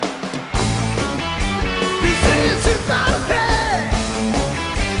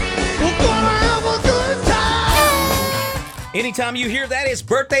Anytime you hear that, it's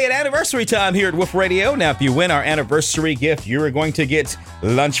birthday and anniversary time here at Wolf Radio. Now, if you win our anniversary gift, you are going to get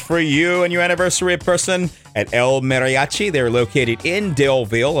lunch for you and your anniversary person at El Mariachi. They're located in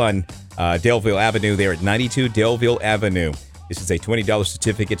Daleville on Daleville Avenue. They're at 92 Daleville Avenue. This is a $20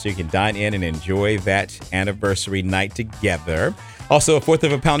 certificate so you can dine in and enjoy that anniversary night together. Also, a fourth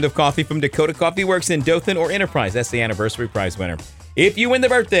of a pound of coffee from Dakota Coffee Works in Dothan or Enterprise. That's the anniversary prize winner. If you win the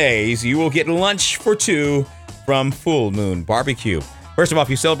birthdays, you will get lunch for two from Full Moon Barbecue. First of all, if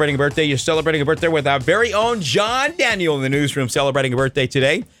you're celebrating a birthday, you're celebrating a birthday with our very own John Daniel in the newsroom celebrating a birthday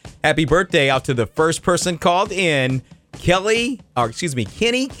today. Happy birthday out to the first person called in, Kenny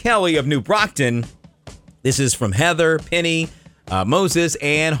Kelly of New Brockton. This is from Heather, Penny, Moses,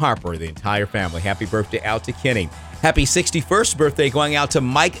 and Harper, the entire family. Happy birthday out to Kenny. Happy 61st birthday going out to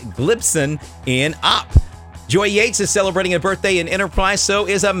Mike Glibson in Opp. Joy Yates is celebrating a birthday in Enterprise, so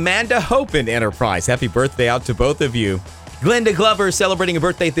is Amanda Hope in Enterprise. Happy birthday out to both of you. Glenda Glover is celebrating a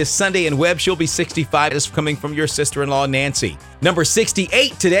birthday this Sunday in Webb. She'll be 65. This is coming from your sister-in-law, Nancy. Number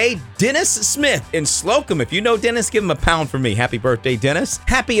 68 today, Dennis Smith in Slocum. If you know Dennis, give him a pound for me. Happy birthday, Dennis.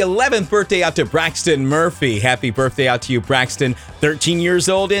 Happy 11th birthday out to Braxton Murphy. Happy birthday out to you, Braxton. 13 years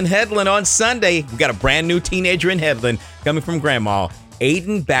old in Headland on Sunday. We've got a brand new teenager in Headland coming from Grandma.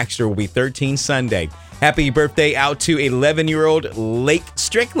 Aiden Baxter will be 13 Sunday. Happy birthday out to 11-year-old Lake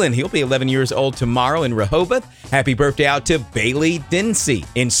Strickland. He'll be 11 years old tomorrow in Rehoboth. Happy birthday out to Bailey Dinsey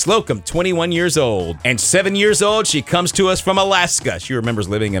in Slocum, 21 years old. And 7 years old, she comes to us from Alaska. She remembers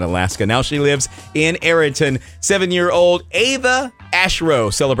living in Alaska. Now she lives in Arrington. 7-year-old Ava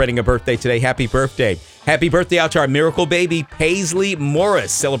Ashrow celebrating a birthday today. Happy birthday. Happy birthday out to our miracle baby, Paisley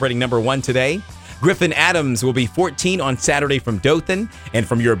Morris, celebrating number 1 today. Griffin Adams will be 14 on Saturday from Dothan, and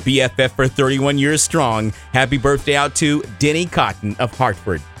from your BFF for 31 years strong, happy birthday out to Denny Cotton of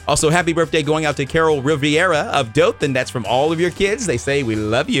Hartford. Also, happy birthday going out to Carol Riviera of Dothan. That's from all of your kids. They say we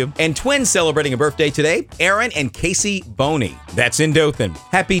love you. And twins celebrating a birthday today, Aaron and Casey Boney. That's in Dothan.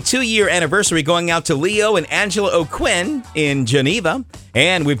 Happy 2-year anniversary going out to Leo and Angela O'Quinn in Geneva.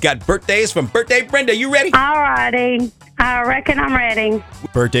 And we've got birthdays from Birthday Brenda. You ready? All righty. I reckon I'm ready.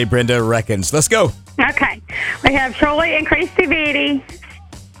 Birthday Brenda reckons. Let's go. Okay. We have Troy and Christy Beatty.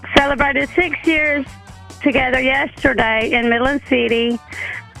 Celebrated 6 years together yesterday in Midland City.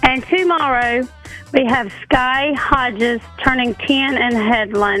 And tomorrow, we have Sky Hodges turning 10 in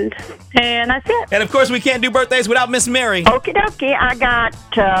Headland. And that's it. And, of course, we can't do birthdays without Miss Mary. Okie dokie. I got,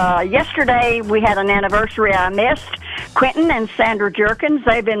 yesterday we had an anniversary I missed. Quentin and Sandra Jerkins.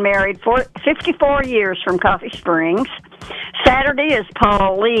 They've been married for 54 years from Coffee Springs. Saturday is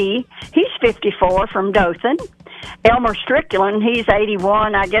Paul Lee. He's 54 from Dothan. Elmer Strickland, he's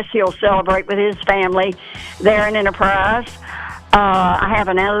 81. I guess he'll celebrate with his family there in Enterprise. I have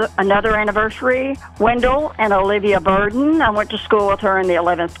another anniversary, Wendell and Olivia Burden. I went to school with her in the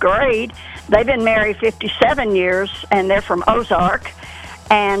 11th grade. They've been married 57 years, and they're from Ozark.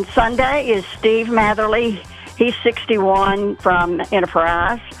 And Sunday is Steve Matherly. He's 61 from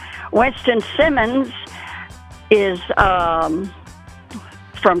Enterprise. Winston Simmons is from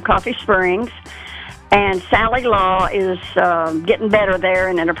Coffee Springs. And Sally Law is getting better there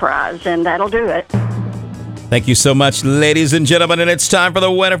in Enterprise, and that'll do it. Thank you so much, ladies and gentlemen, and it's time for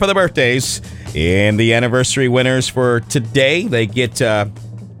the winner for the birthdays. And the anniversary winners for today, they get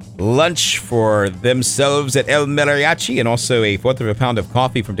lunch for themselves at El Mariachi and also a fourth of a pound of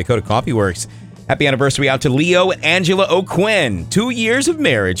coffee from Dakota Coffee Works. Happy anniversary out to Leo and Angela O'Quinn. 2 years of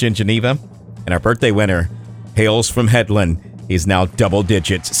marriage in Geneva. And our birthday winner hails from Headland. He's now double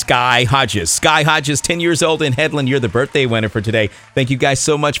digits. Sky Hodges. Sky Hodges, 10 years old in Headland. You're the birthday winner for today. Thank you guys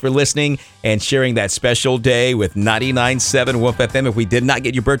so much for listening and sharing that special day with 99.7 Wolf FM. If we did not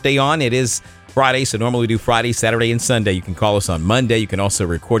get your birthday on, it is Friday, so normally we do Friday, Saturday, and Sunday. You can call us on Monday. You can also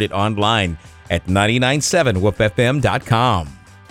record it online at 997wolffm.com.